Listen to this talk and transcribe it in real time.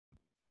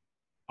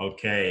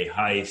Okay.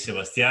 Hi,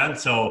 Sebastien.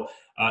 So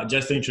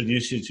just to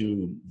introduce you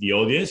to the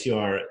audience, you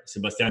are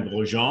Sebastien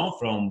Grosjean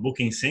from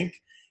BookingSync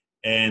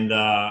and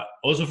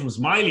also from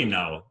Smily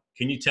now.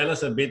 Can you tell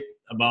us a bit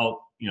about,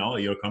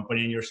 your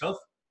company and yourself?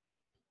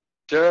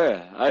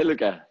 Sure. Hi,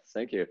 Luca.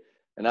 Thank you.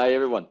 And hi,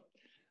 everyone.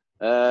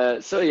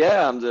 I'm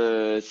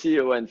the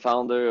CEO and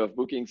founder of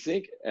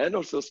BookingSync and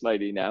also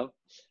Smily now.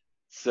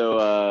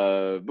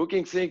 So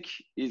BookingSync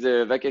is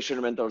a vacation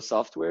rental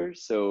software.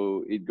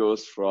 So it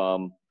goes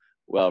from,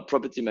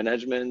 property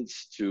management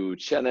to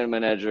channel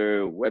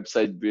manager,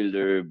 website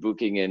builder,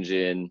 booking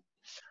engine,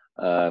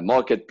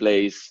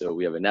 marketplace. So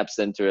we have an app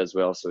center as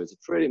well. So it's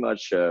pretty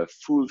much a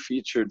full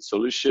featured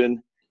solution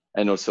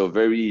and also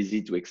very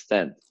easy to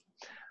extend.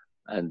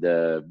 And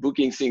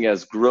BookingSync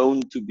has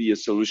grown to be a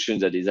solution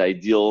that is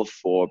ideal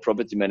for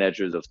property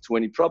managers of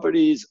 20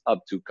 properties up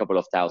to a couple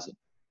of thousand.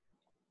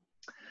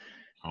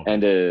 Okay.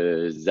 And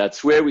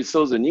that's where we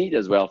saw the need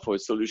as well for a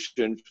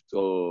solution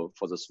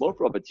for the small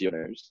property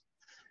owners.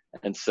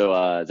 And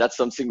so that's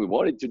something we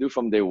wanted to do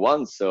from day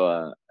one.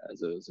 So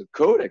the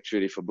code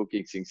actually for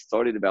BookingSync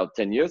started about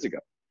 10 years ago.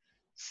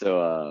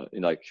 So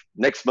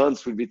next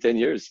month will be 10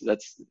 years.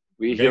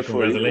 We're here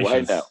for a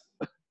while now.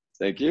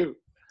 Thank you.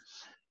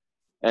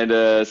 And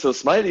so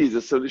Smily is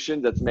a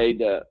solution that's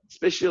made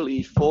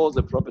especially for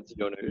the property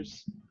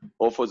owners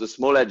or for the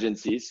small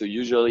agencies. So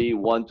usually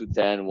 1 to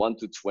 10, 1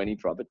 to 20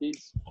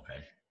 properties.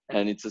 Okay.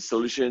 And it's a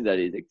solution that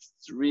is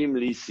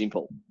extremely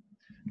simple.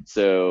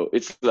 So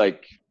it's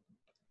like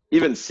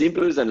even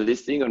simpler than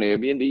listing on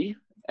Airbnb,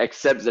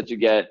 except that you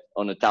get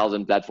on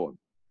 1,000 platforms.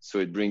 So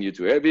it brings you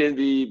to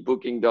Airbnb,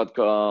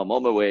 Booking.com,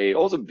 HomeAway,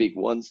 all the big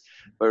ones,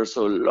 but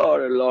also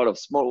a lot of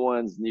small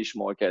ones, niche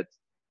market.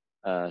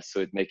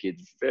 So it makes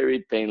it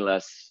very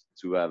painless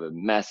to have a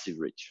massive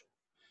reach.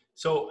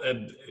 So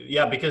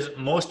because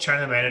most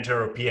channel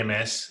manager or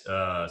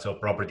PMS, so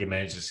property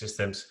management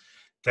systems,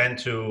 tend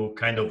to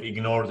kind of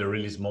ignore the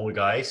really small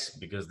guys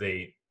because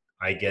they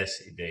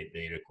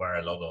require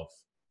a lot of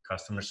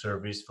customer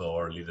service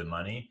for little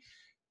money.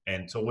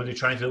 And so what you're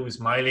trying to do with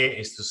Smily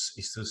is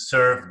to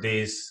serve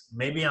this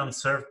maybe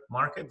unserved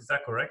market. Is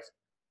that correct?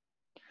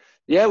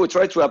 Yeah, we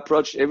try to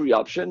approach every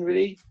option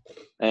really,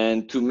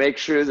 and to make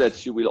sure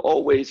that you will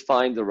always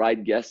find the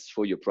right guests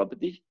for your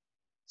property.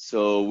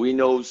 So we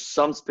know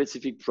some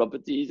specific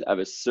properties have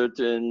a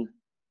certain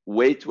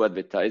way to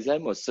advertise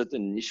them, or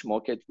certain niche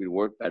market will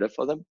work better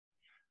for them.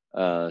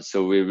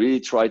 So we really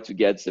try to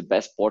get the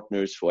best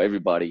partners for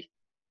everybody.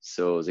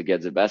 So they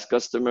get the best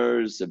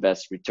customers, the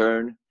best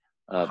return.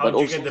 How do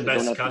you get the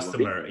best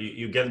customer?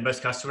 You get the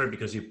best customer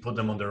because you put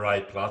them on the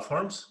right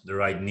platforms, the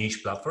right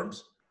niche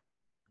platforms?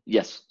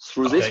 Yes,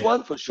 through this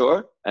one for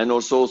sure, and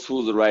also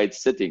through the right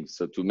settings.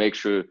 So to make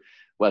sure,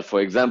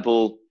 for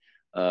example,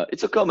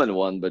 it's a common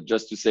one, but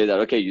just to say that,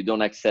 okay, you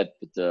don't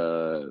accept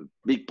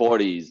big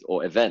parties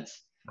or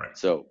events. Right.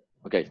 So,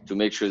 to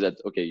make sure that,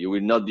 you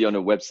will not be on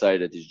a website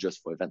that is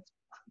just for events.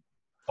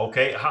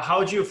 Okay,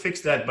 how do you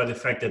fix that by the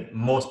fact that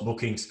most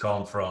bookings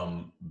come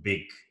from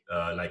big,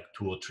 like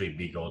 2 or 3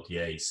 big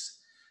OTAs?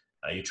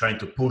 You're trying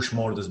to push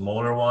more the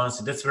smaller ones.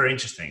 That's very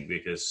interesting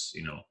because,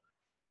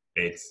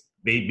 it's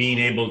being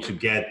able to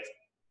get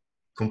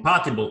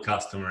compatible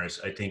customers,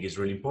 I think, is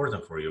really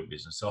important for your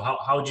business. So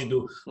how do you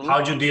do? Mm-hmm.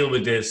 How do you deal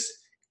with this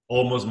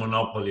almost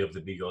monopoly of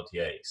the big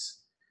OTAs?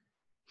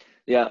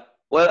 Yeah,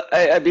 well,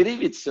 I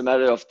believe it's a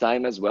matter of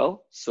time as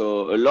well.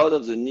 So a lot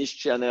of the niche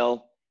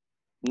channel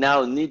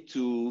now need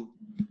to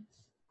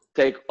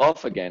take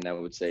off again, I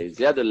would say.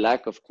 They had a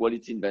lack of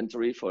quality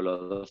inventory for a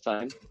lot of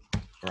time.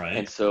 Right.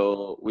 And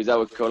so with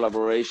our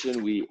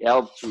collaboration, we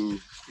help to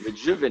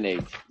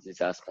rejuvenate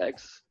these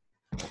aspects.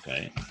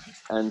 Okay.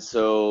 And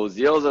so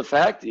the other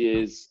fact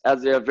is,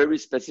 as they are very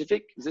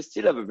specific, they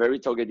still have a very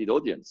targeted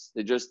audience.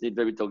 They just need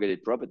very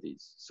targeted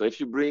properties. So if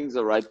you bring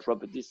the right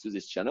properties to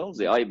this channel,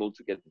 they are able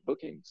to get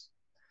bookings.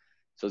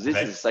 So this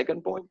is the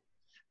second point.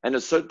 And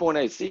the third point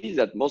I see is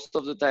that most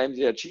of the time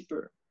they are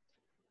cheaper.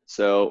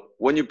 So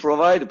when you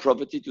provide a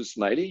property to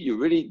Smily, you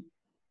really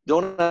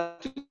don't have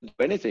to do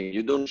anything.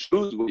 You don't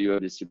choose where you are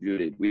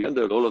distributed. We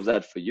handle all of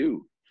that for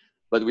you.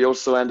 But we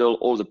also handle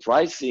all the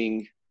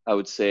pricing, I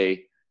would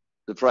say,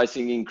 the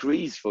pricing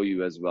increase for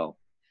you as well.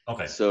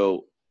 Okay.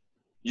 So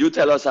you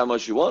tell us how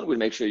much you want, we'll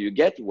make sure you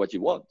get what you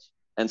want.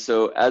 And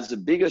so as the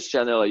biggest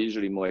channel are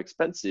usually more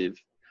expensive,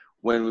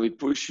 when we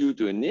push you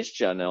to a niche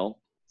channel,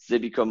 they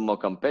become more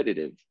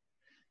competitive.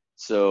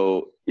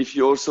 So if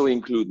you also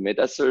include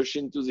meta search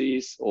into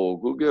this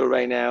or Google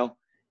right now,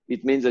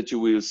 it means that you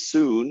will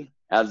soon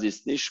have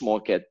this niche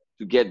market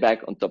to get back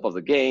on top of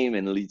the game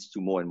and leads to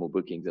more and more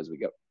bookings as we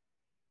go.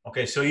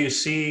 Okay, so you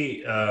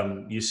see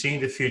in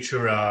the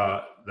future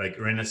like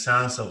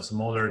renaissance of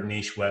smaller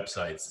niche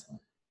websites.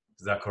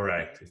 Is that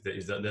correct?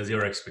 That's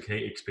your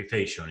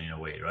expectation in a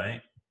way,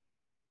 right?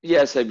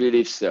 Yes, I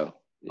believe so.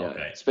 Yeah,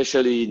 okay.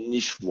 Especially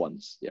niche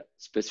ones. Yeah,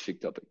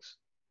 specific topics.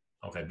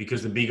 Okay,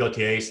 because the big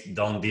OTAs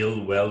don't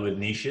deal well with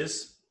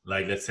niches.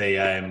 Like, let's say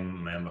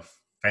I'm a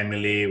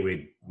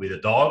family with a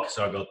dog,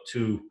 so I got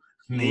 2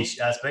 niche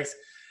aspects.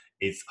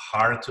 It's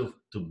hard to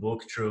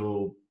book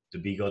through the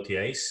big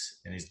OTAs,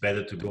 and it's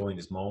better to go in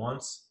the small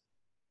ones?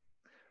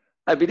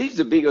 I believe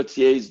the big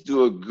OTAs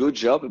do a good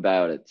job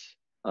about it.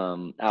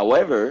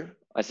 However,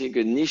 I think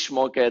a niche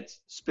market,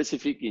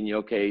 specific in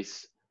your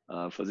case,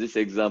 for this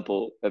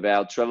example,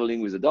 about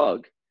traveling with a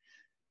dog,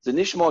 the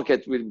niche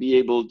market will be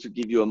able to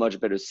give you a much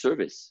better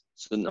service.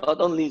 So not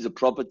only the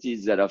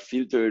properties that are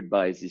filtered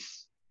by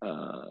this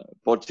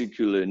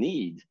particular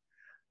need,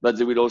 but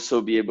they will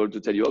also be able to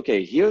tell you,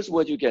 okay, here's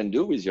what you can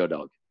do with your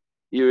dog.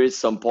 Here is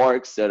some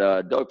parks that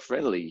are dog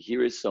friendly.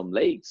 Here is some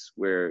lakes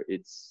where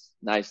it's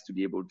nice to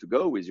be able to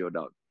go with your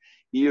dog.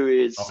 Here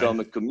is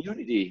some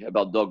community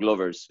about dog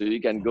lovers, so you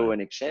can go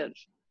and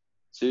exchange.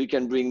 So you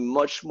can bring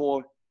much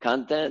more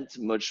content,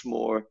 much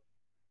more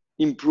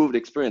improved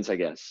experience, I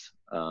guess,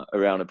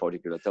 around a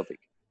particular topic.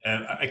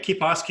 I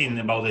keep asking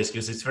about this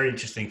because it's very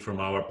interesting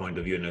from our point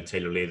of view, and I'll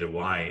tell you later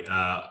why.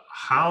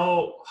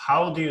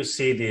 How do you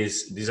see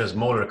this? These are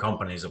smaller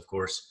companies, of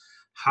course.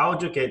 How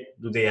do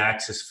they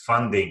access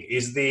funding?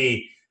 Is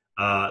the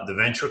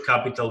venture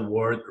capital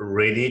world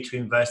ready to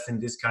invest in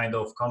this kind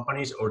of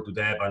companies, or do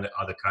they have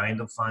other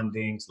kind of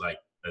fundings like,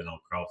 I don't know,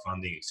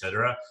 crowdfunding,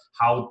 etc.?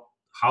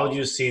 How do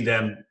you see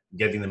them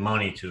getting the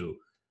money to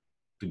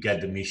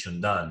get the mission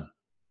done?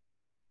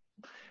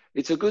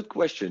 It's a good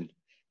question.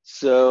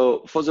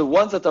 So for the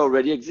ones that are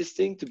already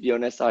existing, to be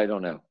honest, I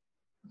don't know.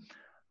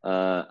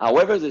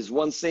 However, there's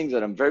one thing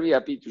that I'm very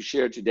happy to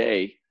share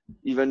today,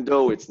 even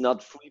though it's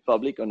not fully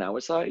public on our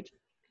side,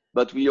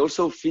 but we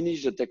also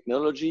finished the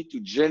technology to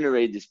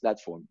generate this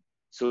platform.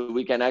 So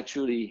we can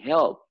actually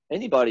help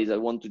anybody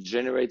that want to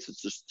generate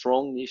such a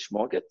strong niche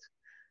market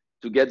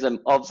to get them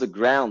off the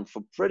ground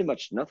for pretty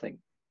much nothing.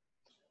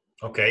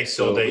 Okay,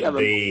 so they have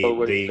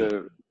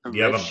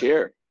a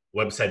share.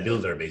 Website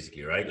builder,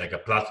 basically, right? Like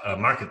a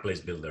marketplace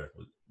builder,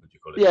 what you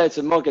call it? Yeah, it's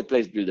a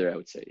marketplace builder, I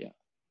would say, yeah.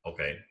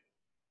 Okay.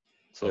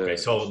 So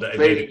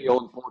your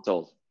own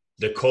portal.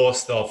 The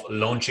cost of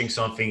launching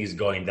something is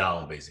going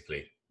down,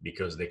 basically,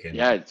 because they can.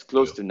 Yeah, it's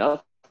close to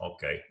nothing.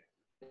 Okay.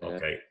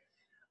 Okay.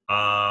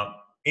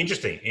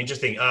 Interesting.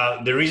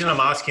 The reason I'm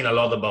asking a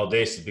lot about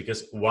this is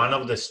because one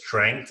of the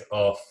strengths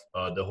of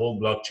the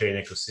whole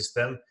blockchain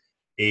ecosystem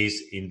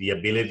is in the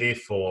ability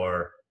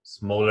for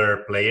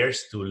smaller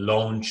players to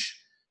launch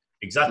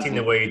exactly in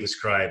the way you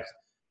described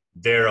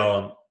their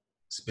own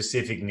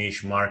specific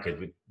niche market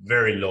with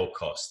very low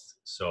cost.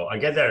 So I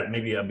get there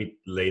maybe a bit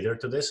later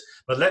to this,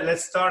 but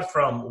let's start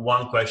from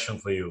one question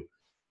for you.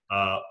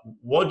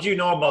 What do you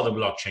know about the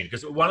blockchain?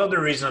 Because one of the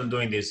reasons I'm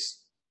doing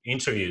these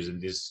interviews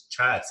and these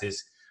chats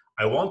is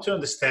I want to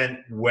understand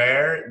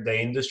where the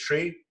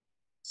industry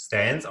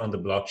stands on the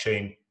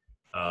blockchain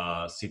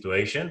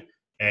situation,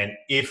 and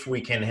if we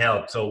can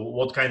help. So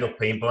what kind of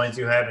pain points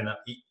you have, and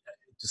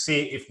to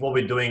see if what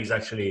we're doing is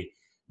actually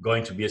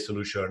going to be a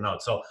solution or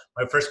not. So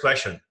my first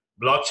question,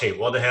 blockchain,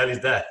 what the hell is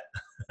that,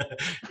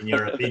 in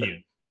your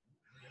opinion?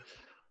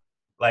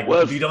 Like,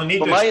 well, you don't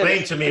need to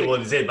explain to me what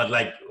is it, but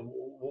like,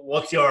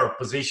 what's your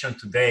position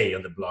today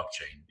on the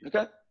blockchain?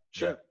 Okay,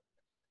 sure.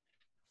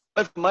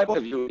 But from my point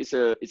of view, it's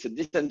a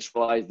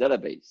decentralized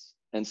database.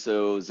 And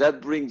so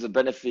that brings the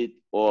benefit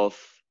of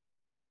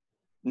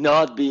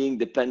not being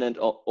dependent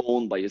or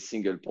owned by a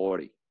single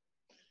party.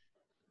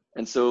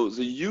 And so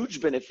the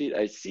huge benefit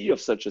I see of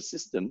such a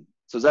system,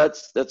 so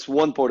that's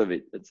one part of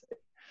it, let's say.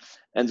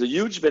 And the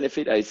huge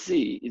benefit I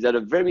see is that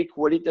a very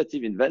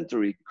qualitative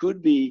inventory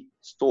could be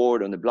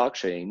stored on the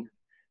blockchain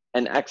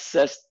and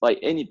accessed by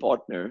any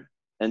partner,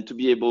 and to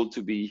be able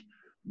to be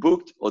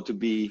booked or to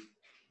be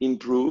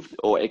improved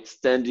or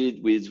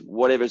extended with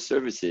whatever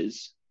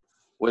services,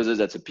 whether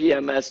that's a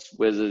PMS,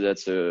 whether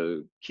that's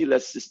a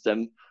keyless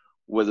system,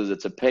 whether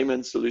that's a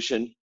payment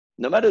solution.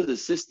 No matter the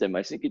system,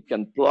 I think it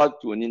can plug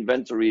to an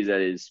inventory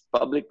that is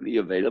publicly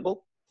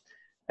available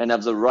and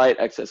have the right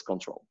access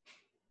control.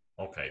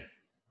 Okay.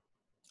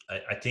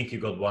 I think you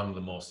got one of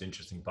the most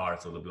interesting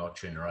parts of the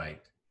blockchain,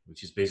 right?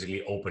 Which is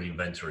basically open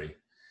inventory.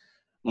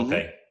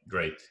 Okay,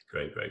 great.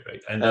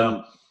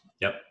 And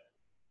yep.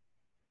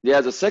 Yeah,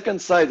 the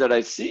second side that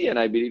I see, and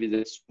I believe is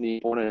extremely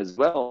important as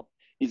well,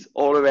 is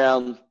all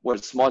around, well,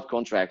 smart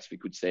contracts, we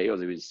could say, or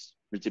there is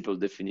multiple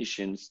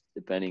definitions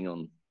depending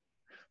on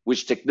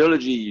which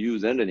technology you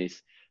use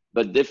underneath,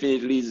 but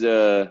definitely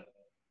the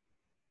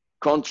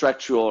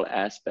contractual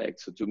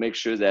aspect. So to make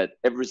sure that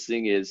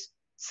everything is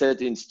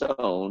set in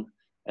stone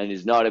and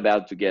is not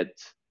about to get,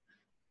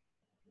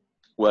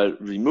 well,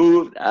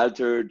 removed,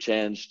 altered,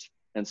 changed.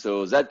 And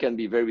so that can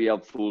be very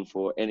helpful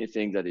for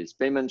anything that is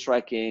payment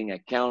tracking,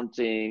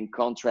 accounting,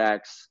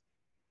 contracts.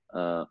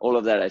 All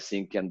of that, I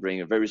think, can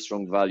bring a very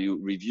strong value.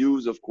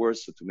 Reviews, of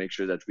course, so to make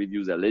sure that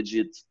reviews are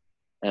legit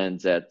and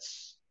that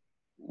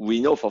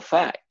we know for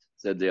fact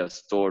that they are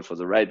stored for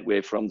the right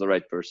way from the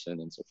right person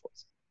and so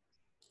forth.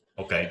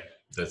 Okay,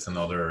 that's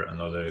another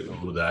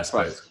good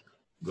aspect.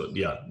 Good,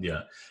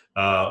 yeah.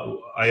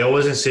 I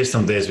always insist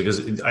on this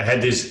because I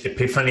had this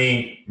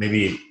epiphany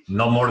maybe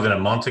not more than a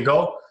month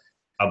ago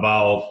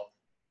about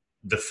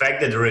the fact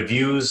that the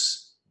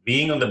reviews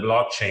being on the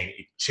blockchain,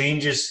 it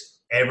changes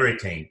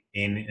everything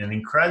in an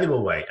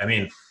incredible way. I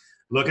mean,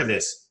 look at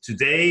this.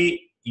 Today,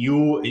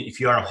 if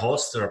you are a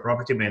host or a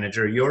property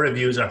manager, your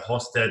reviews are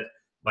hosted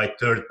by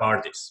third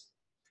parties.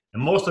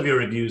 And most of your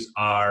reviews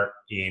are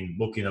in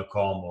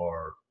Booking.com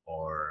or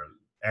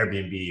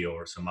Airbnb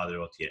or some other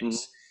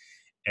OTAs.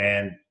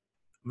 And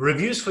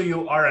reviews for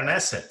you are an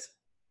asset.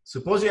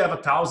 Suppose you have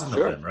 1,000 of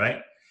them,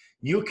 right?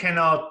 You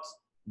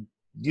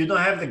don't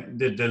have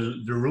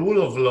the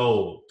rule of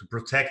law to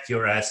protect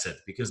your asset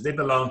because they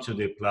belong to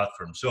the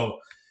platform. So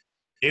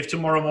if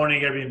tomorrow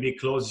morning Airbnb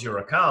closes your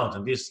account,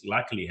 and this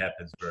luckily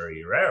happens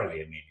very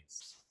rarely, I mean,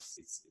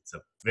 it's a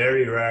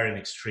very rare and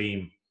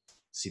extreme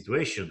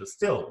situation, but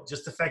still,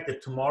 just the fact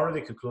that tomorrow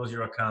they could close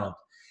your account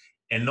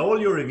and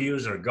all your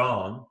reviews are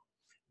gone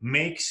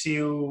makes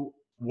you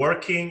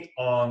working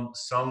on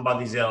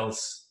somebody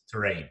else's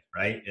terrain,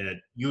 right?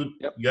 You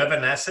have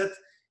an asset,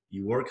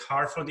 you work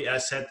hard for the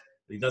asset,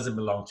 but it doesn't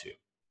belong to you,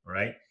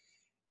 right?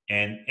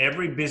 And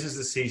every business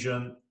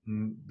decision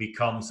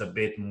becomes a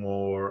bit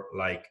more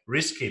like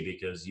risky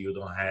because you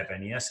don't have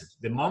any assets.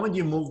 The moment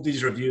you move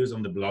these reviews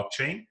on the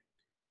blockchain,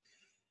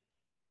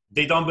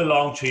 they don't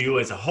belong to you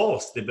as a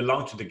host, they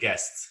belong to the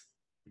guests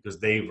because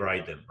they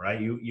write them, right?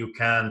 You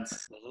can't,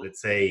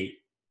 let's say,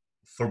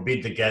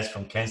 forbid the guest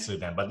from canceling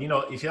them. But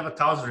if you have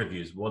 1,000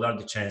 reviews, what are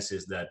the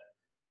chances that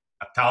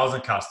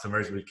 1,000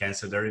 customers will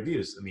cancel their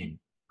reviews? I mean,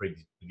 pretty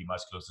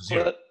much close to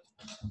zero,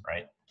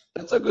 right?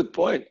 That's a good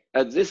point.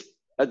 At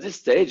this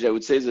stage, I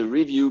would say the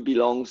review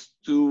belongs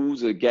to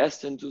the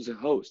guest and to the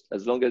host.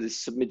 As long as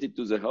it's submitted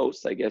to the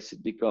host, I guess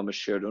it becomes a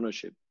shared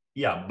ownership.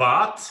 Yeah,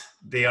 but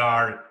they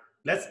are,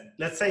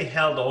 let's say,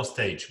 held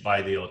hostage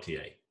by the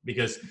OTA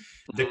because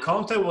the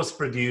content was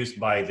produced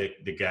by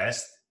the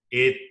guest.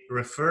 It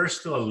refers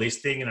to a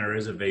listing and a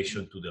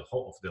reservation to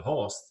of the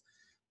host.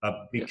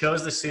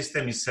 Because the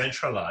system is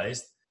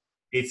centralized,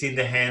 it's in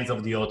the hands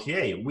of the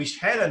OTA, which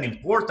had an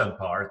important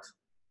part,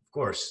 of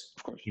course,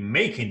 in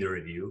making the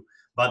review.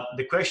 But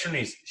the question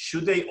is,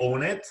 should they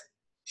own it?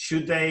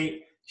 Should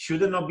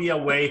there not be a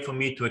way for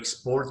me to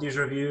export these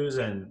reviews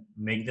and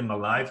make them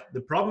alive?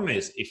 The problem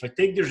is, if I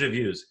take these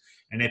reviews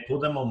and I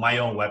put them on my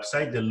own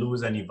website, they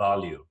lose any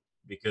value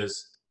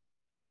because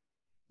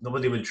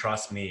nobody will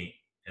trust me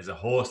as a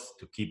host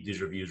to keep these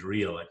reviews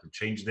real. I could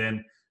change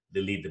them,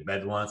 delete the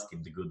bad ones,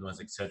 keep the good ones,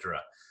 etc.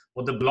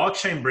 What the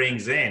blockchain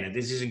brings in, and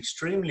this is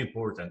extremely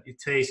important,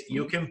 it says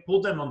you can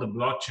put them on the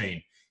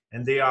blockchain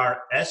and they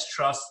are as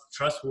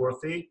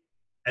trustworthy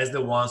as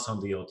the ones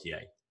on the OTA.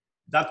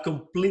 That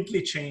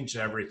completely changed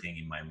everything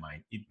in my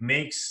mind. It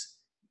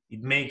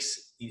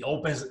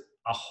opens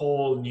a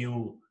whole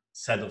new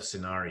set of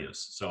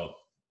scenarios. So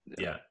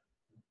yeah,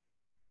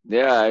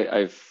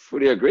 I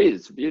fully agree.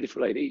 It's a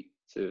beautiful idea.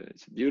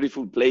 It's a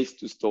beautiful place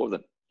to store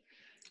them.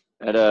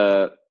 And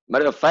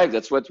matter of fact,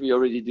 that's what we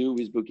already do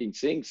with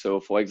BookingSync. So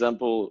for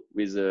example,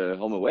 with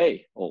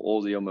HomeAway or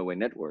all the HomeAway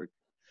network,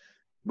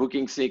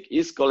 BookingSync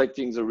is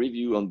collecting the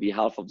review on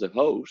behalf of the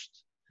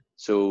host.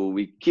 So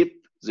we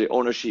keep the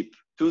ownership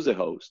to the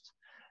host,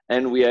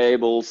 and we are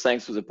able,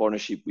 thanks to the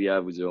partnership we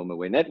have with the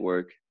HomeAway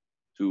network,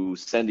 to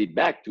send it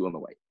back to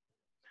HomeAway.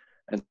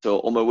 And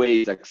so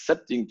HomeAway is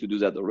accepting to do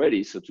that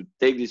already. So to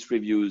take these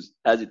reviews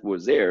as it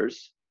was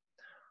theirs,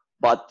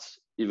 but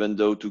even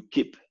though to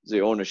keep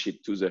the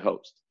ownership to the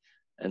host.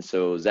 And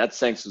so that's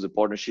thanks to the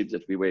partnership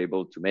that we were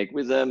able to make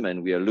with them.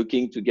 And we are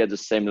looking to get the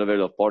same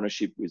level of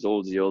partnership with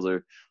all the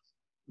other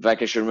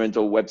vacation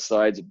rental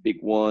websites,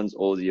 big ones,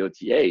 all the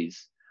OTAs.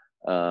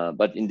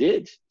 But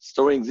indeed,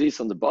 storing this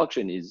on the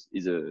blockchain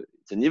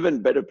it's an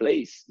even better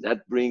place.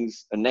 That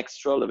brings an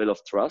extra level of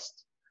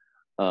trust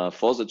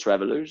for the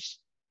travelers,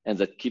 and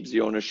that keeps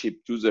the ownership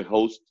to the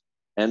host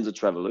and the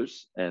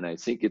travelers. And I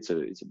think it's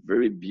a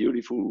very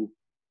beautiful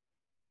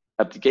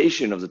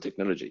application of the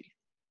technology.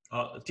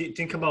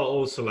 Think about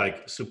also,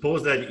 like,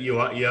 suppose that you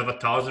have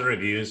 1,000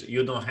 reviews,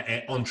 you don't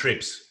on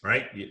trips,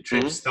 right?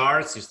 Trips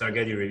starts, you start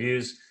getting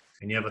reviews,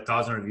 and you have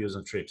 1,000 reviews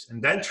on trips,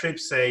 and then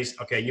Trips says,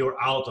 okay, you're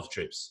out of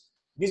Trips.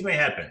 This may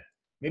happen.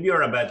 Maybe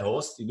you're a bad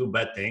host, you do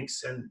bad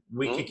things, and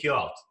we kick you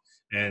out.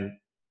 And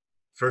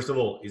first of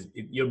all,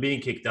 you're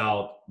being kicked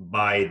out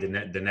by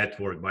the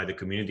network, by the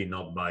community,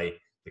 not by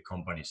the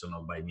company, so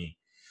not by me.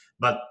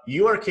 But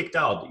you are kicked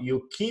out.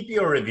 You keep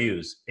your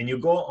reviews and you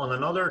go on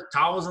another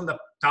 1,000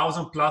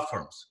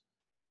 platforms,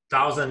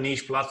 1,000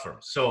 niche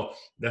platforms. So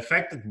the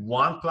fact that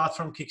one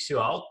platform kicks you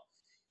out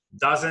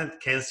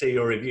doesn't cancel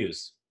your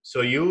reviews.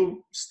 So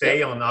you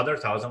stay on other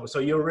 1,000. So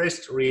your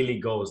risk really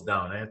goes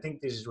down. And I think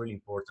this is really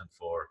important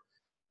for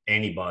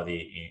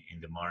anybody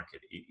in the market.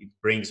 It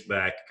brings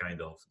back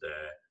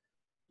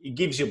it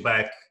gives you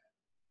back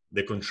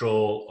the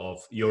control of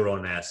your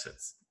own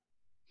assets.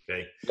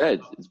 Okay. Yeah,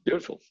 it's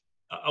beautiful.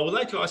 I would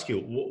like to ask you,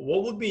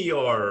 what would be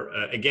your,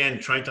 again,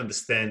 trying to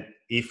understand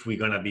if we're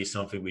going to be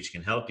something which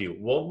can help you,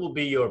 what will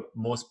be your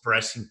most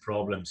pressing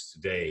problems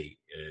today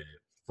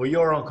for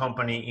your own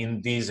company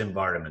in this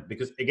environment?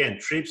 Because again,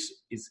 Trips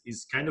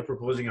is kind of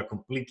proposing a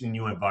completely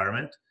new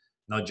environment,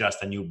 not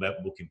just a new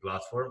booking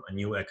platform, a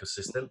new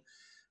ecosystem.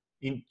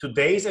 In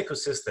today's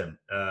ecosystem,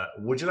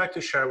 would you like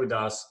to share with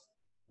us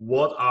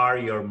what are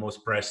your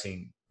most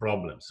pressing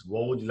problems?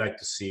 What would you like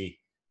to see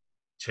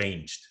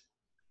changed?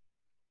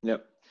 Yeah.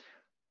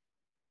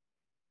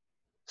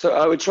 So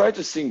I would try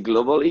to think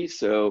globally.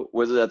 So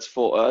whether that's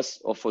for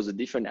us or for the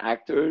different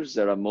actors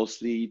that are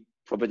mostly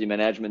property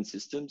management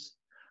systems,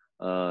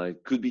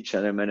 it could be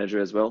channel manager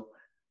as well.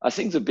 I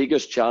think the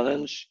biggest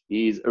challenge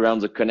is around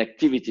the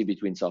connectivity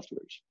between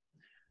softwares.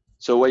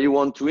 So where you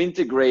want to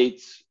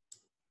integrate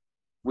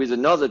with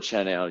another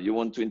channel, you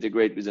want to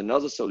integrate with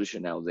another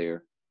solution out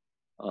there.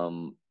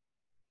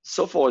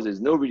 So far,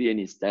 there's not really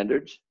any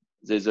standards.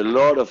 There's a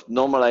lot of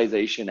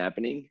normalization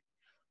happening,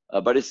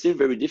 but it's still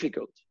very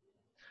difficult.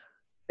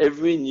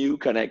 Every new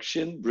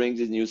connection brings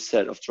a new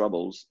set of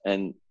troubles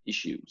and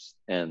issues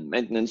and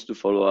maintenance to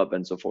follow up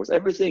and so forth.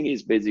 Everything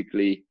is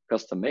basically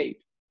custom made.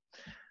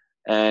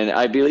 And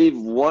I believe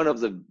one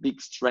of the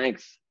big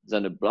strengths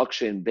than a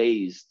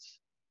blockchain-based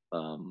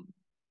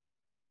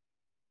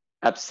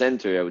app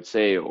center, I would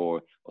say,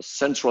 or a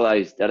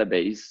centralized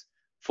database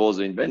for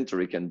the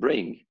inventory can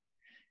bring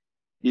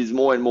is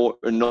more and more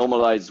a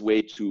normalized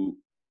way to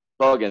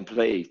plug and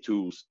play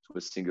tools to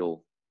a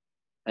single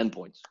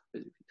endpoint,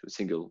 basically, to a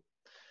single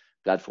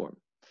platform.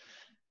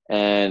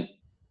 And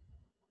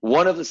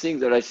one of the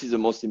things that I see the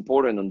most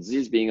important on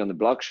this being on the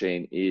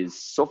blockchain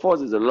is so far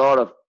there's a lot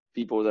of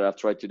people that have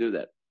tried to do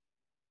that.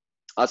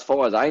 As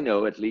far as I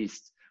know, at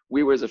least,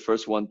 we were the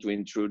first one to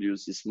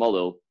introduce this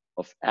model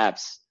of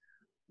apps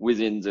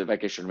within the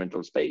vacation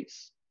rental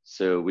space.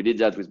 So we did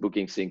that with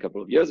BookingSync a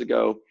couple of years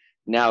ago.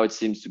 Now it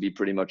seems to be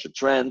pretty much a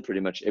trend. Pretty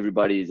much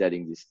everybody is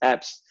adding these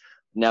apps.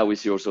 Now we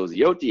see also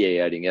the OTA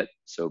adding it.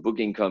 So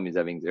Booking.com is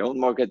having their own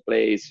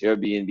marketplace.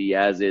 Airbnb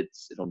has it.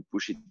 They don't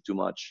push it too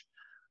much.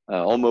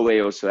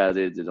 HomeAway also has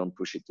it. They don't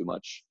push it too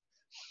much.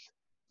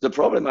 The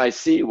problem I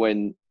see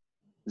when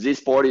these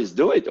parties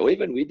do it, or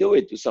even we do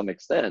it to some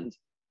extent,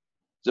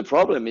 the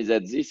problem is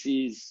that this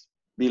is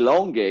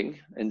belonging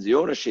and the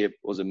ownership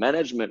or the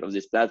management of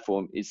this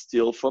platform is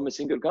still from a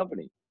single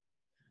company.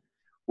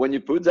 When you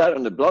put that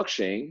on the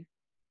blockchain,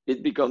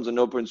 it becomes an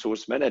open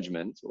source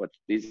management, or at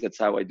least that's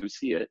how I do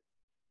see it.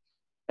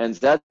 And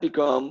that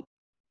becomes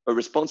a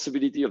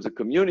responsibility of the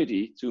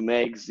community to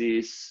make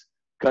this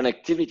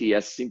connectivity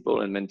as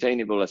simple and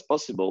maintainable as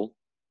possible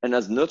and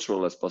as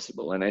neutral as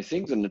possible. And I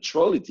think the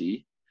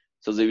neutrality,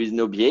 so there is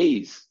no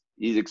bias,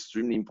 is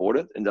extremely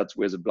important. And that's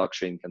where the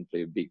blockchain can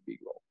play a big, big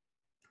role.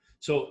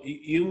 So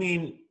you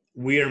mean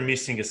we are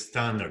missing a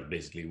standard,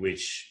 basically,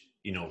 which,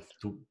 you know,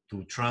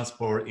 to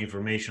transport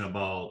information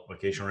about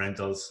vacation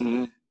rentals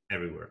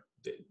everywhere.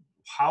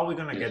 How are we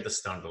going to get the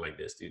standard like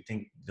this? Do you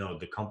think, you know,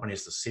 the company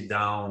has to sit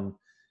down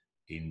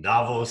in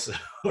Davos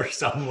or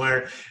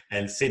somewhere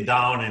and sit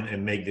down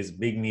and make this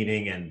big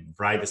meeting and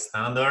write a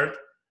standard?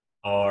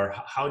 Or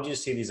how do you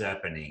see this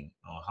happening?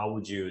 Or how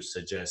would you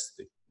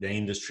suggest the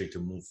industry to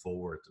move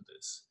forward to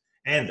this?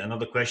 And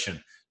another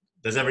question,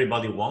 does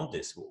everybody want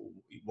this?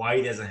 Why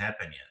it hasn't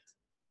happened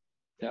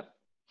yet?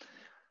 Yeah.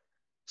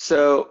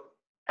 So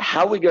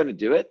how are we going to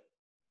do it?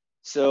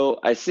 So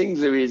I think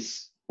there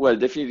is, well,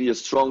 definitely a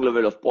strong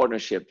level of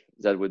partnership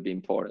that would be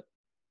important.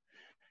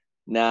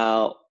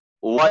 Now,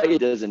 why it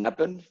doesn't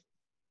happen?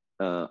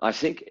 I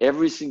think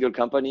every single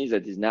company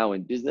that is now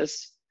in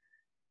business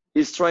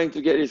is trying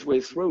to get its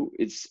way through.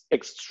 It's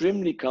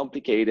extremely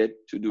complicated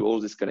to do all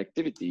this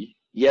connectivity,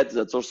 yet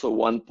that's also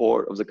one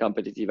part of the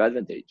competitive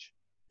advantage.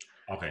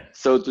 Okay.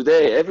 So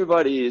today,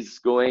 everybody is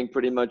going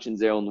pretty much in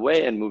their own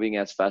way and moving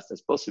as fast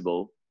as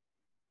possible,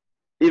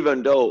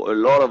 even though a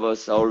lot of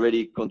us are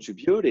already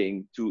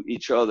contributing to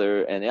each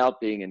other and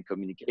helping and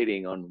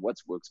communicating on what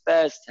works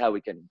best, how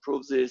we can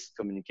improve this,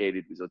 communicate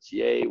it with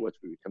OTA, what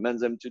we recommend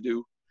them to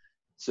do.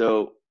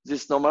 So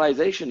this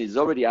normalization is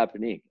already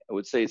happening. I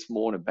would say it's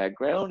more in the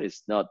background.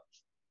 It's not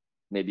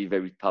maybe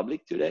very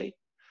public today,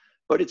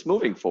 but it's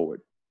moving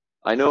forward.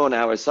 I know on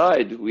our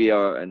side, we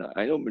are, and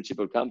I know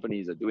multiple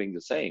companies are doing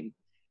the same.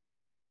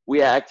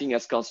 We are acting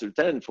as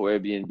consultant for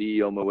Airbnb,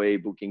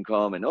 HomeAway,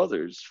 Booking.com, and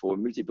others for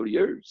multiple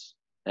years.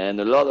 And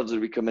a lot of the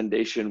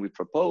recommendations we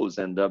propose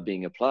end up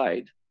being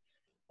applied,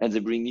 and they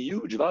bring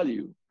huge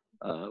value.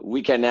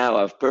 We can now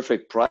have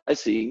perfect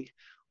pricing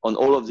on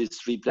all of these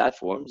three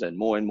platforms, and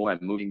more are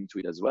moving to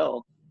it as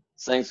well,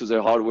 thanks to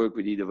the hard work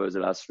we did over the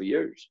last 3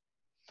 years.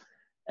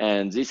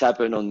 And this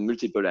happened on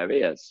multiple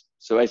areas.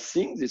 So I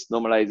think this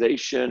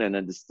normalization and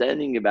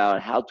understanding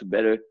about how to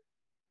better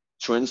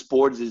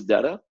transport this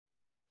data,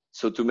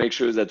 so to make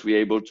sure that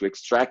we're able to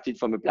extract it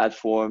from a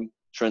platform,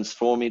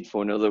 transform it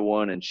for another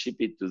one, and ship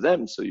it to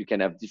them, so you can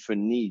have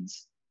different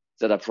needs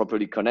that are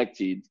properly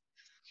connected.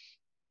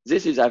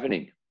 This is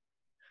happening.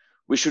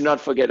 We should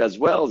not forget as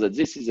well that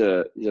this is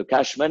a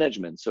cache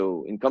management.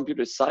 So in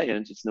computer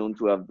science, it's known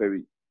to have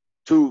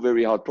two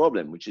very hard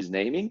problems, which is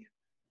naming.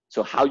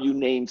 So how you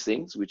name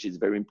things, which is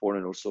very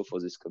important also for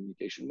these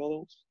communication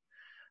models,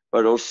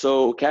 but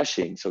also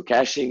caching. So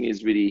caching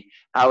is really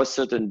how a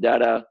certain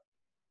data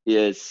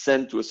is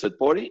sent to a third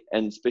party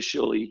and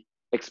especially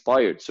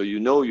expired. So you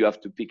know you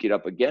have to pick it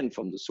up again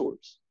from the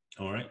source.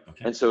 All right.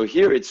 Okay. And so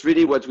here it's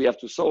really what we have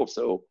to solve.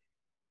 So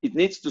it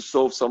needs to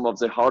solve some of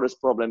the hardest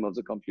problem of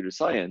the computer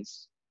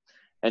science,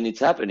 and it's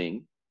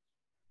happening.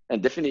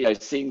 And definitely I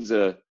think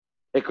the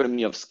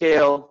economy of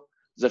scale,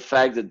 the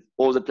fact that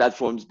all the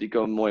platforms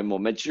become more and more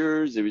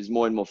mature, there is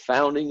more and more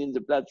founding in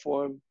the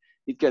platform.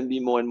 It can be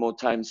more and more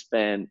time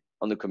spent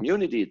on the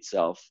community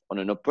itself, on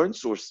an open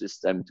source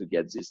system to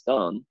get this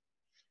done.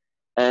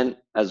 And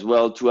as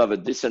well to have a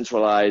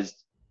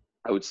decentralized,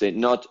 I would say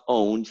not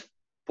owned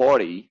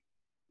party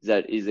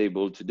that is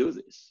able to do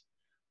this.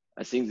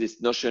 I think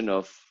this notion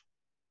of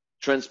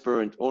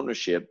transparent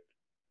ownership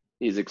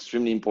is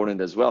extremely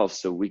important as well.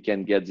 So we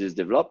can get this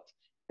developed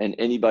and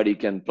anybody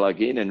can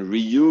plug in and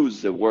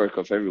reuse the work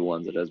of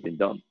everyone that has been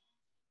done.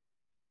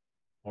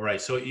 All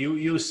right. So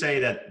you say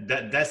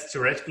that's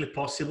theoretically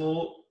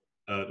possible.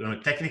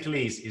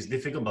 Technically is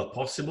difficult, but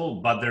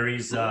possible. But there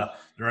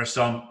are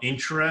some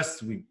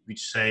interests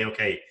which say,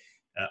 okay,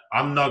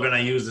 I'm not going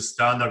to use the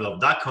standard of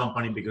that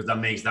company because that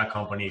makes that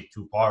company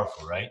too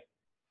powerful, right?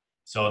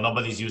 So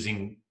nobody's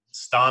using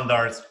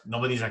standards.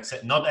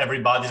 Not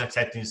everybody's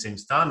accepting the same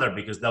standard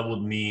because that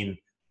would mean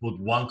put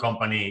one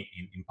company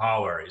in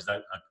power. Is that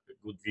a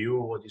good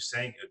view of what you're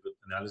saying? A good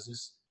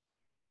analysis?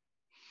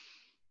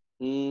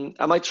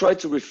 I might try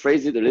to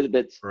rephrase it a little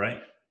bit.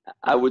 Right.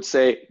 I would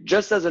say,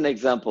 just as an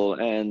example,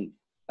 and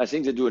I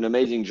think they do an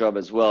amazing job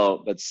as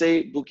well, but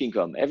say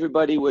Booking.com,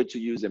 everybody were to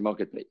use a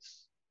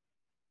marketplace.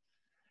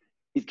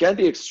 It can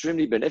be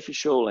extremely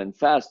beneficial and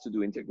fast to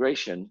do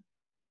integration,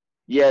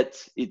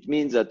 yet it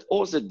means that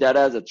all the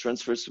data that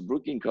transfers to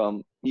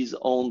Booking.com is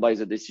owned by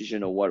the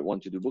decision of what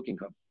want to do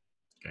Booking.com.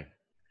 Okay.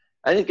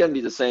 And it can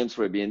be the same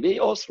through Airbnb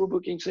or through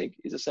BookingSync,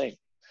 is the same.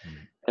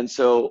 And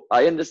so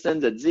I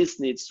understand that this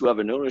needs to have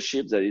an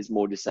ownership that is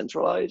more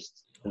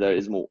decentralized, that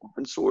is more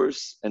open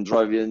source and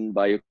driven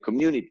by a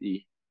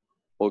community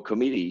or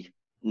committee,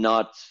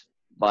 not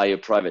by a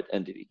private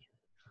entity.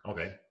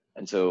 Okay.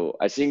 And so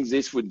I think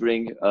this would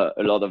bring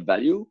a lot of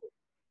value.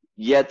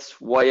 Yet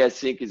why I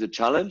think is a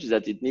challenge is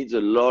that it needs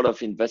a lot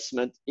of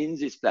investment in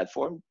this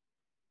platform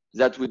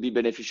that would be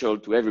beneficial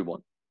to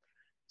everyone.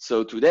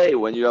 So today,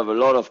 when you have a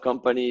lot of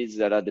companies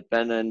that are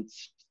dependent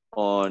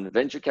on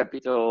venture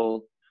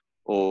capital,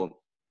 or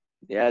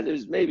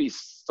there's maybe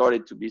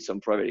started to be some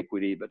private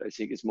equity, but I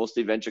think it's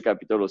mostly venture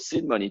capital or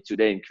seed money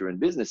today in current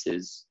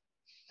businesses.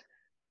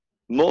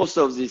 Most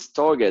of these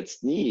targets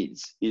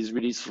needs is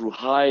really through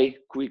high,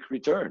 quick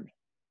return.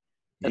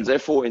 And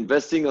therefore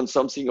investing on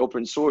something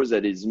open source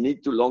that is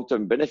mid to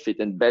long-term benefit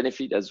and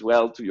benefit as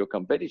well to your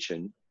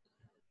competition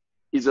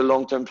is a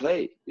long-term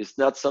play. It's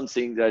not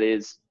something that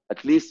is,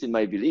 at least in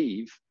my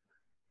belief,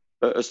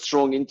 a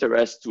strong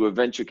interest to a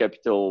venture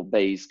capital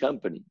based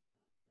company.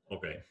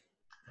 Okay,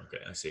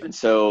 I see. And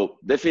so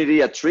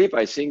definitely at Trip,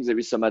 I think there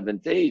is some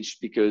advantage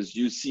because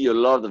you see a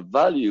lot of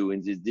value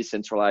in this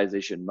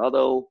decentralization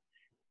model,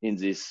 in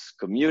this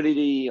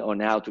community, on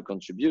how to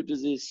contribute to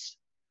this.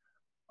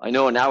 I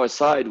know on our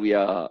side, we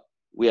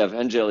have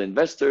angel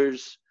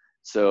investors.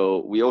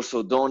 So we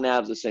also don't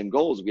have the same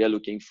goals. We are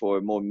looking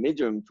for more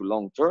medium to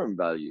long-term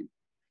value.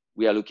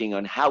 We are looking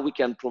on how we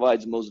can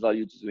provide the most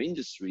value to the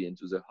industry and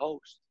to the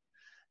host.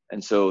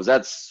 And so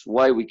that's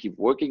why we keep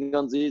working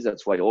on this.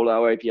 That's why all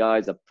our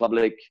APIs are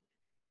public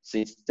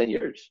since 10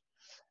 years,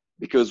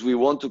 because we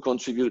want to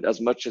contribute as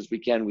much as we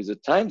can with the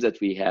time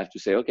that we have to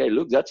say, okay,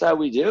 look, that's how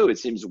we do. It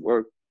seems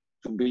to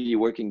be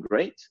working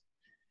great.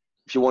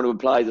 If you want to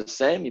apply the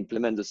same,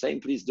 implement the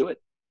same, please do it.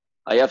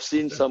 I have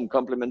seen some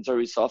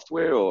complementary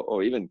software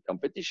or even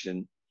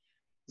competition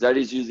that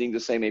is using the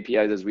same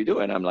APIs as we do.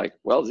 And I'm like,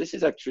 well, this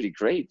is actually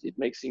great. It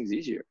makes things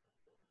easier.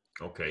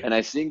 Okay. And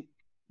I think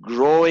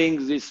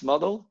growing this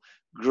model,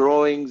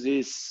 growing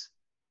this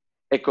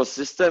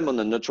ecosystem on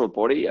a neutral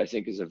party, I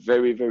think is a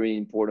very, very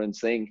important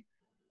thing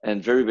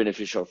and very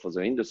beneficial for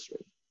the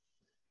industry.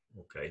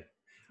 Okay.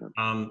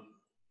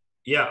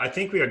 Yeah, I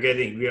think we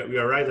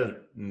are right at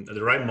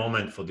the right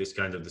moment for this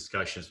kind of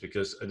discussions,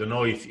 because I don't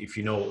know if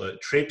you know,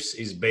 Trips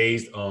is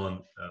based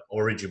on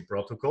Origin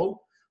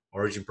Protocol.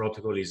 Origin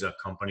Protocol is a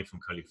company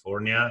from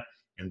California,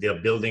 and they are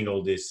building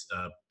all these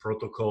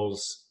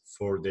protocols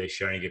for the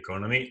sharing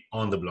economy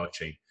on the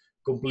blockchain,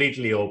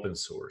 completely open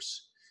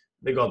source.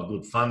 They got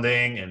good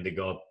funding and they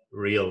got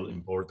real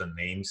important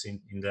names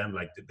in them.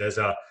 Like there's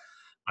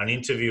an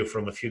interview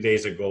from a few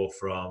days ago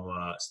from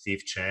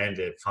Steve Chen,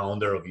 the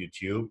founder of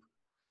YouTube,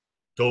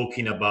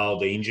 talking about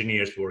the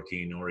engineers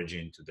working in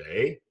Origin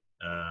today.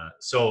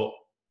 So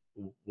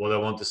what I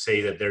want to say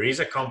is that there is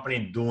a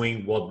company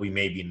doing what we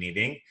may be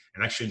needing.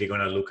 And actually they're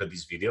going to look at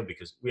this video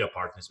because we are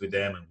partners with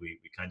them, and we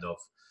kind of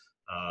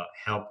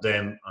help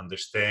them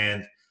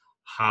understand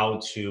how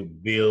to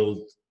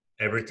build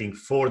everything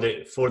for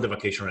the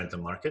vacation rental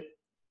market.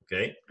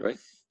 Okay. Great.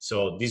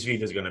 So this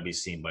video is going to be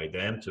seen by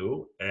them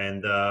too.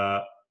 And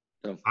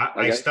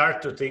I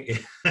start to think,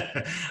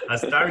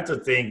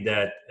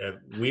 that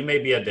we may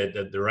be at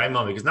the right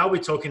moment, because now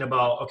we're talking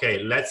about,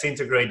 okay, let's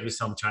integrate with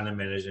some channel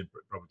management,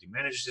 property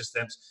management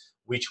systems.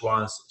 Which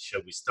ones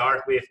shall we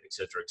start with, et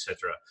cetera, et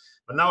cetera.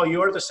 But now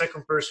you are the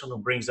second person who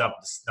brings up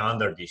the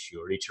standard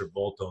issue. Richard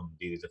Bolton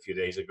did it a few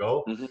days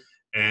ago. Mm-hmm.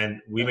 And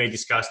we may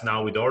discuss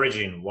now with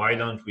Origin, why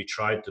don't we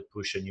try to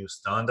push a new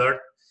standard,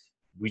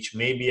 which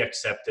may be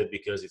accepted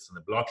because it's on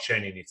the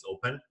blockchain and it's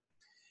open.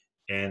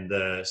 And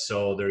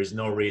so there is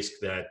no risk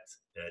that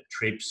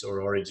Trips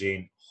or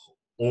Origin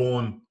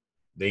own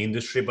the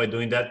industry by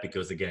doing that,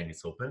 because again,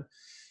 it's open.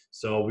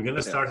 So we're going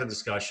to start a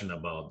discussion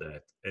about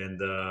that. And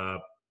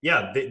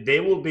yeah, they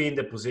will be in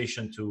the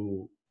position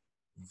to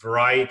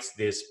write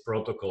this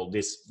protocol,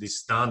 this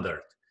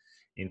standard,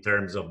 in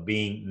terms of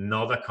being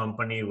not a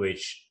company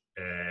which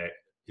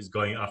is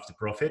going after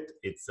profit.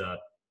 It's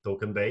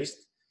token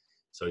based,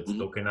 so it's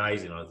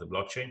tokenized, as the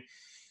blockchain.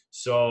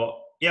 So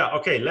yeah,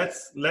 okay,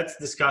 let's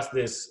discuss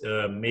this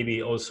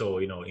maybe also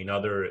in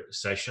other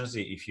sessions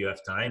if you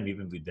have time,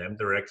 even with them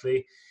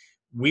directly.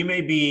 We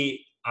may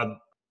be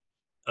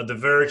at the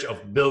verge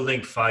of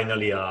building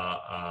finally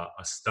a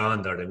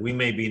standard, and we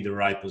may be in the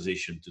right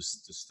position to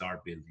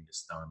start building a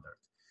standard,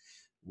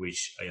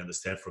 which I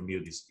understand from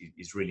you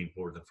is really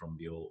important from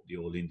the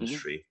old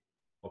industry.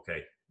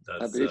 Okay,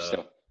 I believe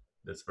so.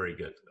 That's very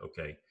good.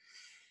 Okay,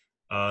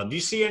 do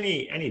you see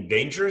any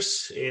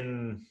dangers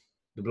in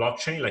the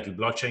blockchain, like the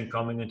blockchain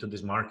coming into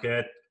this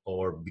market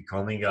or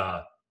becoming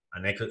a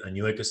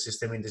new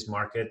ecosystem in this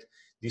market?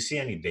 Do you see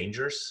any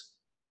dangers?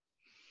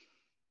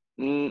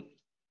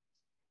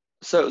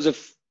 So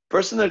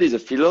personally, the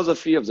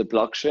philosophy of the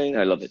blockchain,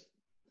 I love it.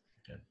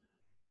 Okay.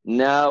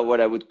 Now,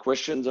 what I would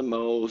question the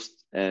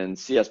most and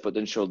see as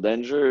potential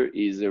danger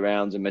is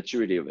around the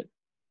maturity of it.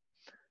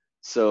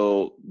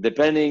 So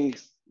depending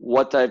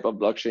what type of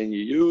blockchain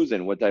you use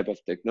and what type of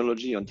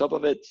technology on top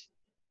of it,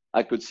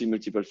 I could see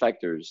multiple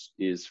factors.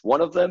 Is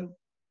one of them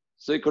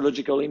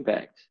psychological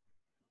impact?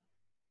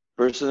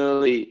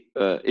 Personally,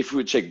 if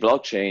we check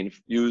blockchain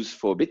used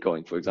for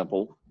Bitcoin, for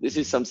example, this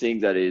is something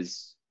that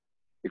is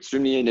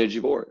extremely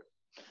energivore.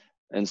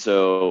 And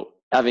so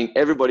having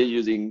everybody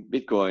using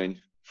Bitcoin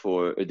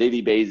for a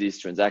daily basis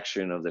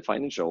transaction of the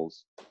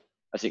financials,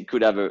 I think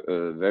could have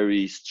a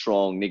very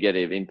strong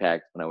negative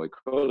impact on our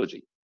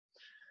ecology.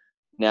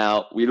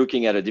 Now, we're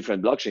looking at a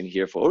different blockchain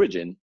here for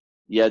Origin,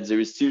 yet there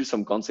is still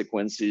some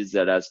consequences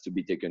that has to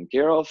be taken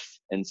care of,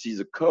 and see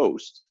the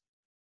cost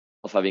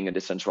of having a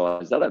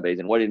decentralized database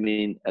and what it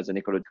means as an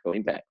ecological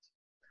impact.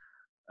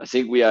 I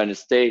think we are in a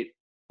state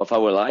of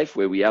our life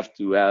where we have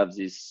to have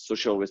this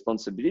social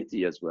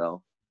responsibility as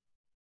well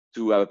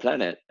to our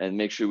planet and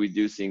make sure we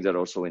do things that are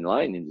also in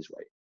line in this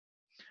way.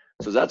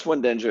 So that's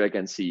one danger I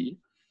can see.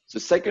 The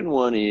second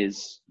one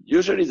is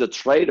usually the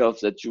trade-off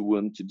that you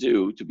want to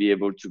do to be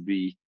able to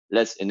be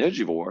less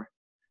energivore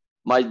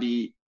might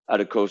be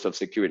at a cost of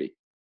security.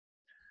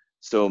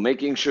 So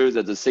making sure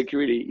that the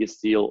security is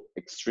still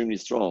extremely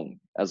strong.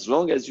 As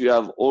long as you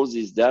have all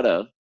this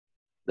data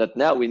that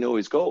now we know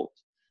is gold,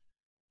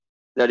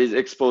 that is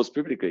exposed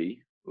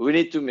publicly, we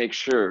need to make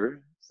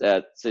sure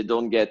that they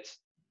don't get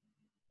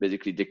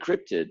basically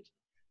decrypted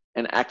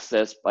and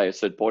accessed by a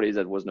third party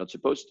that was not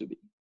supposed to be.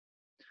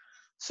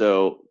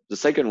 So the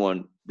second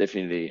one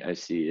definitely I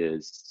see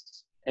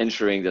is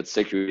ensuring that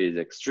security is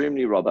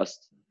extremely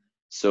robust,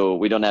 so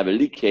we don't have a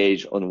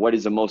leakage on what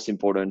is the most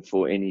important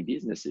for any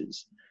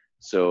businesses.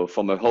 So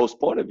from a host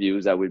point of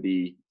view, that would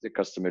be the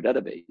customer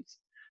database.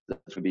 That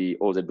would be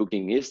all the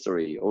booking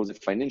history, all the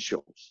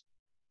financials.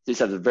 This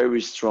has a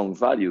very strong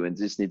value and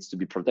this needs to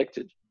be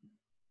protected.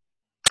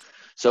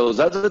 So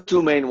that's the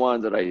two main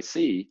ones that I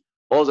see.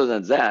 Other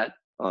than that,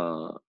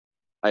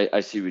 I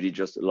see really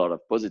just a lot of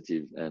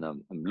positive, and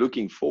I'm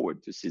looking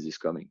forward to see this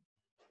coming.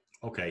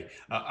 Okay,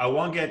 I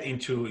won't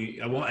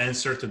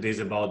answer to this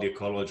about the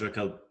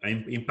ecological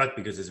impact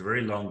because it's a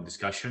very long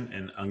discussion,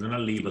 and I'm gonna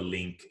leave a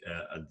link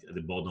at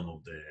the bottom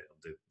of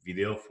the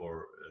video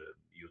for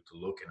you to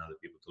look and other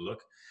people to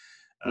look.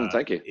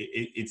 Thank you.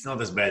 It's not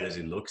as bad as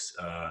it looks.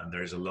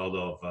 There's a lot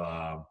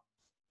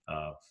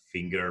of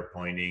finger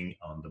pointing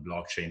on the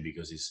blockchain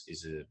because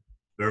it's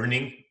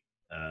burning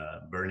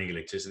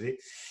electricity,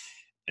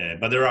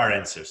 but there are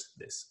answers to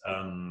this.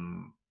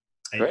 And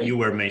you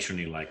were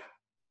mentioning like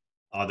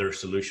other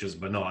solutions,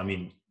 but no, I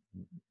mean,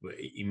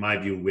 in my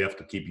view, we have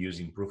to keep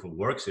using proof of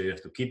work, so you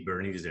have to keep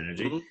burning this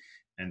energy.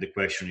 And the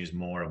question is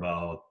more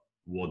about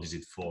what is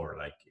it for?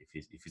 Like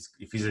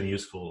if it's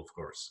unuseful, of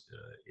course,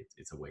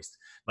 it's a waste.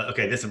 But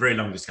okay, that's a very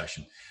long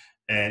discussion.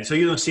 And so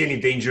you don't see any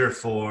danger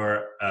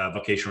for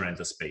vacation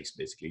rental space,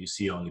 basically. You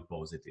see only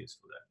positives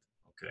for that.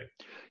 Okay.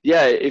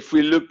 Yeah, if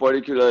we look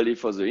particularly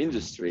for the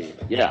industry,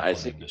 I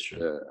think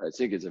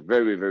it's a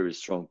very, very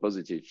strong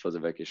positive for the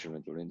vacation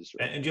rental industry.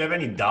 And do you have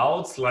any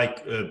doubts?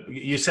 Like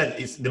you said,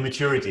 it's the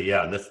maturity.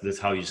 Yeah, that's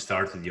how you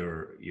started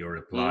your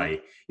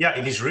reply. Yeah,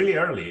 it is really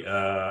early.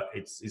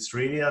 It's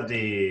really at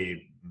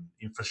the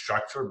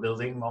infrastructure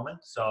building moment.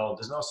 So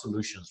there's no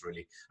solutions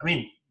really. I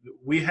mean,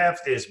 we're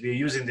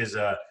using this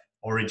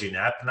Origin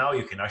app now.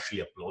 You can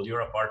actually upload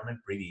your apartment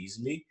pretty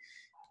easily,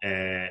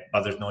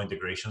 but there's no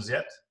integrations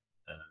yet.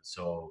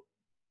 So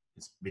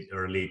it's a bit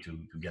early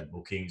to get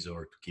bookings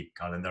or to keep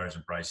calendars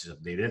and prices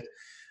updated.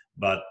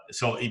 But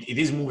so it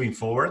is moving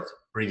forward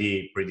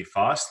pretty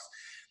fast.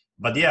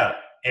 But yeah,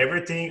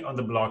 everything on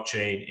the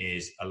blockchain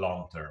is a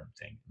long-term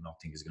thing.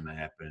 Nothing is going to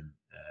happen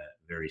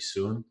very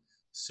soon.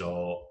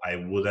 So I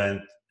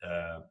wouldn't.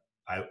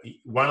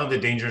 One of the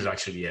dangers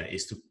actually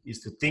is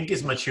to think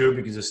it's mature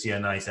because you see a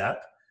nice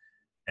app,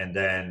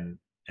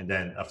 and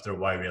then after a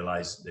while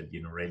realize that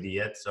you're not ready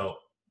yet. So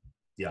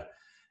yeah,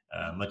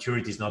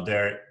 maturity is not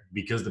there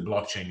because the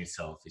blockchain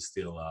itself is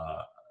still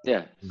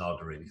not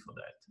ready for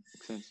that.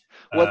 Makes sense.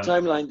 What Um,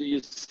 timeline do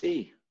you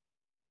see?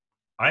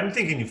 I'm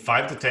thinking in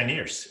 5 to 10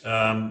 years.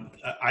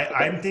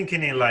 I'm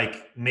thinking in like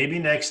maybe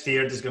next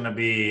year there's going to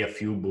be a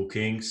few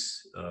bookings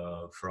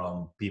from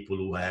people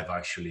who have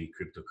actually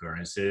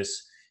cryptocurrencies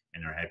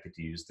and are happy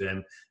to use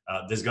them.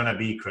 There's going to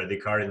be credit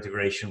card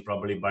integration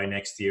probably by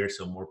next year,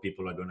 so more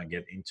people are going to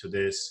get into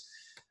this.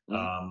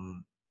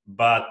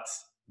 But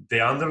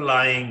the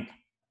underlying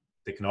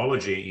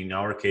technology, in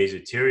our case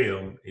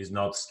Ethereum, is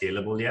not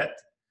scalable yet.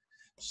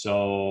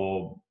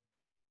 So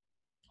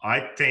I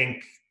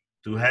think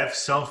to have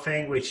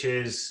something which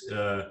is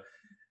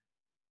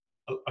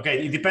okay,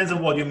 it depends on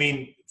what you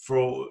mean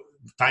for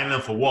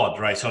timeline for what,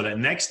 right? So that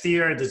next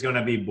year there's going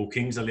to be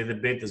bookings a little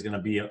bit, there's going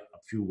to be a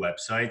few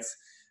websites.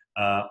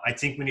 I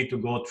think we need to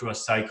go through a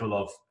cycle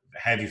of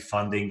heavy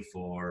funding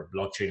for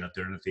blockchain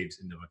alternatives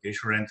in the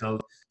vacation rental,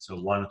 so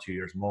 1 or 2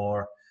 years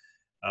more.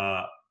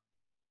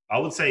 I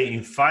would say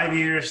in 5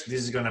 years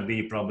this is going to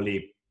be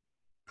probably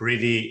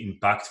pretty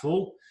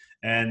impactful.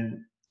 And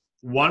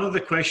one of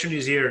the questions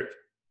is here,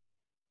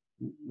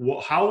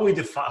 how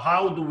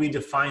do we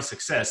define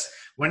success?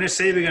 When I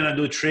say we're going to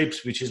do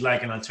trips, which is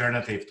like an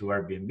alternative to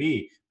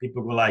Airbnb,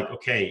 people go like,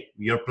 okay,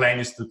 your plan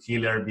is to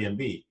kill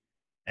Airbnb.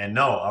 And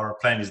no, our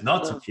plan is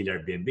not to kill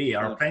Airbnb.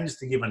 Our plan is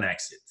to give an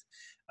exit.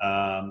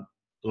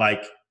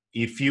 Like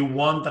if you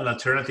want an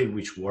alternative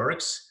which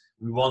works,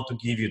 we want to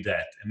give you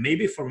that. And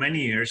maybe for many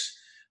years,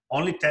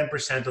 only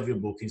 10% of your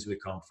bookings will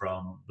come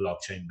from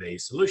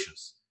blockchain-based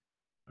solutions.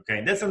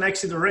 Okay, that's an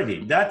exit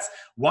already. That's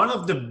one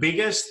of the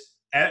biggest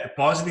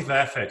positive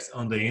effects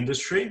on the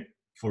industry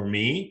for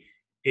me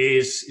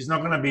is not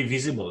going to be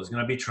visible. It's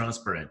going to be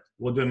transparent.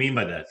 What do I mean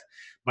by that?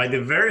 By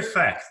the very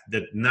fact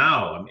that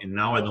now, and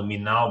now I don't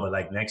mean now, but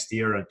like next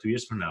year or 2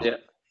 years from now,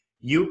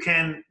 you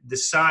can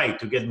decide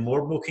to get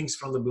more bookings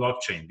from the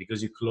blockchain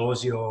because you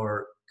close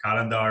your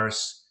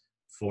calendars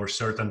for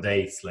certain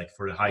dates, like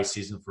for the high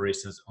season, for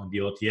instance, on the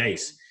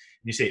OTAs.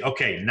 And you say,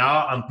 okay,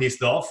 now I'm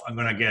pissed off. I'm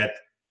going to get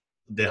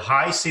the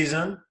high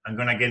season, I'm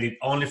going to get it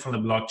only from the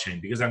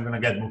blockchain because I'm going to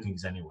get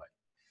bookings anyway.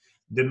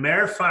 The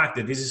mere fact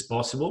that this is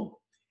possible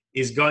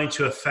is going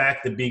to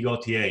affect the big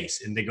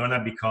OTAs, and they're going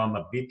to become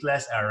a bit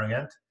less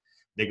arrogant.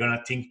 They're going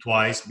to think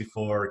twice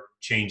before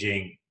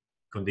changing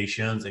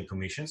conditions and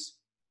commissions,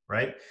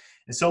 right?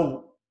 And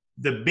so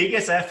the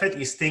biggest effect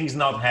is things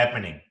not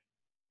happening.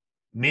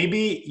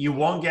 Maybe you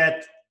won't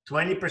get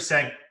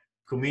 20%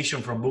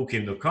 commission from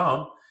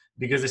Booking.com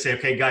because they say,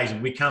 okay, guys,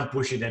 we can't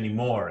push it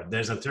anymore.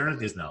 There's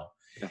alternatives now.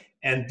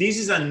 And this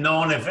is a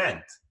known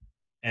event.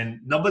 And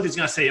nobody's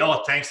going to say,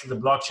 oh, thanks to the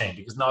blockchain,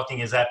 because nothing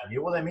has happened. You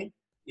know what I mean?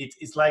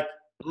 It's like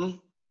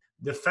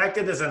the fact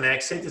that there's an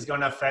exit is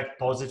going to affect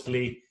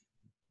positively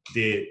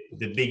the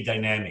big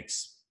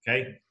dynamics.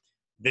 Okay?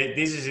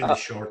 This is in the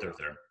shorter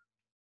term.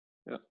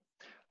 Yeah.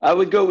 I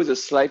would go with a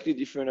slightly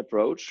different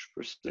approach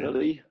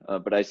personally,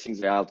 but I think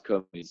the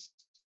outcome is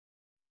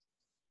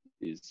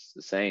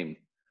the same.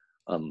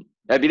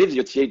 I believe the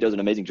OTA does an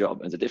amazing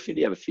job, and they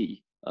definitely have a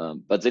fee.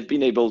 But they've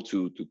been able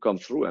to come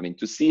through. I mean,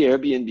 to see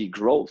Airbnb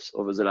growth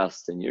over the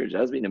last 10 years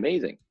has been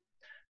amazing.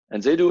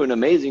 And they do an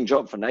amazing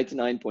job for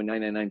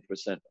 99.999%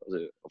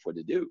 of what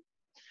they do.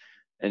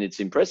 And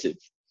it's impressive.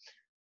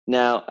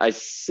 Now, I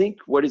think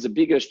what is the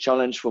biggest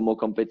challenge for more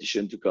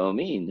competition to come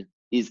in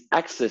is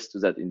access to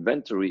that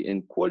inventory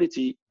and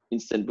quality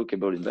instant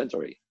bookable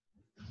inventory.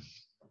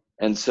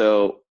 And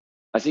so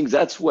I think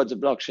that's what the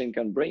blockchain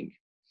can bring.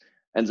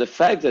 And the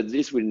fact that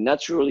this will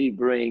naturally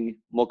bring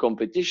more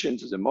competition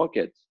to the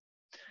market,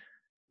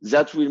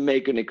 that will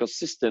make an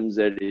ecosystem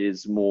that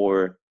is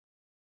more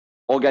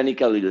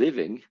organically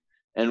living,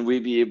 and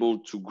we'll be able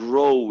to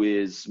grow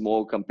with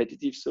more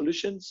competitive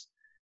solutions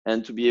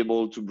and to be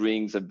able to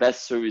bring the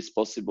best service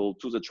possible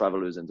to the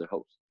travelers and the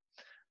hosts.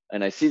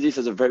 And I see this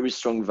as a very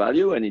strong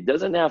value, and it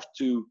doesn't have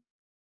to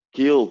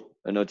kill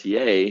an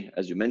OTA,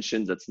 as you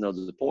mentioned, that's not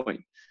the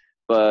point.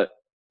 But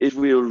it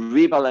will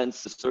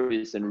rebalance the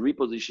service and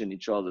reposition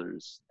each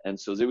other's. And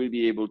so they will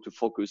be able to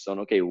focus on,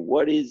 okay,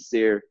 what is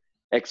their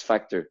X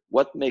factor?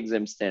 What makes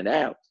them stand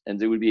out? And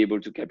they will be able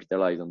to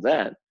capitalize on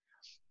that.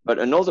 But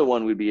another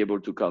one will be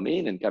able to come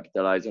in and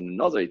capitalize on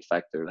another X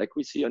factor, like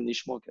we see on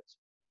niche markets.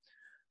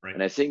 Right.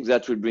 And I think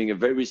that will bring a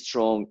very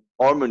strong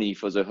harmony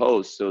for the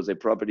host, so the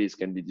properties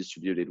can be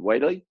distributed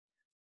widely.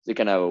 They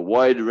can have a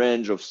wide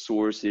range of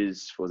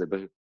sources for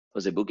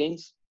the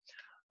bookings.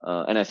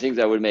 And I think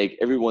that will make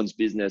everyone's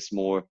business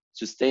more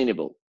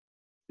sustainable.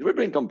 It will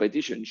bring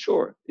competition,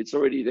 sure, it's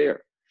already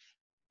there.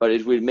 But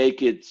it will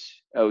make it,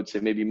 I would say,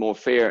 maybe more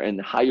fair and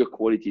higher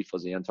quality for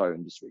the entire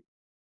industry.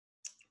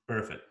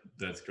 Perfect,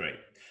 that's great.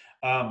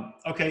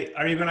 Okay,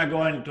 are you gonna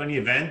go into any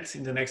event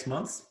in the next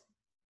months?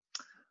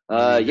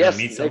 Yes,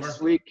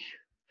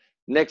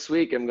 next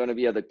week I'm gonna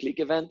be at the Click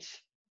event.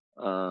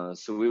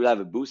 So we will have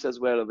a booth as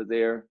well over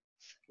there.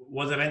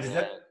 What event is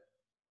that?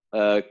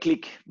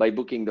 Click by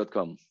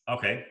Booking.com.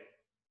 Okay.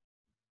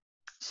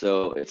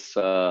 So it's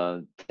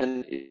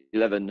 10,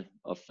 11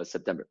 of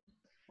September.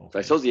 Okay. So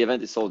I saw the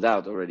event is sold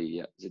out already.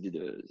 Yeah, they did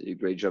a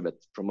great job at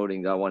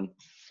promoting that one.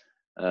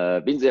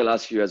 Been there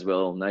last year as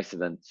well. Nice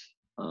event.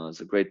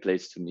 It's a great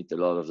place to meet a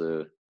lot of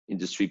the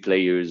industry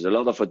players, a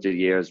lot of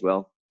hoteliers as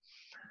well.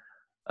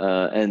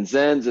 And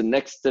then the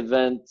next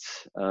event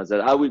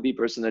that I will be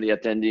personally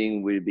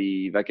attending will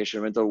be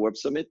Vacation Rental World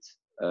Summit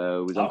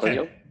with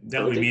Antonio. Okay,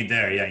 then we meet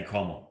there, yeah, in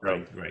Como.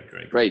 Great. Great.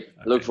 Okay.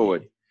 Look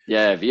forward.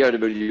 Yeah,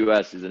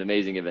 VRWS is an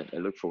amazing event. I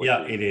look forward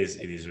to it. Yeah, it is.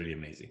 It is really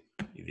amazing.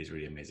 It is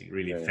really amazing.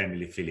 Really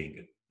family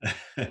feeling.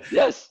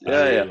 Yes. I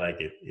really like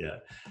it. Yeah.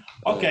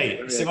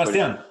 Okay,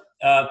 Sebastien.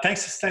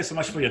 Thanks so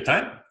much for your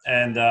time.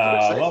 And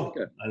well,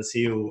 I'll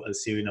see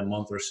you in a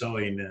month or so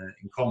in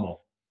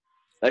Como.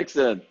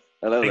 Excellent.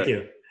 I love it. Thank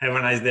you. Have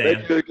a nice day.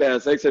 Thank you, Luca.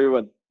 Thanks,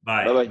 everyone.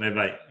 Bye. Bye-bye.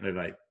 Bye-bye.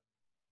 Bye-bye.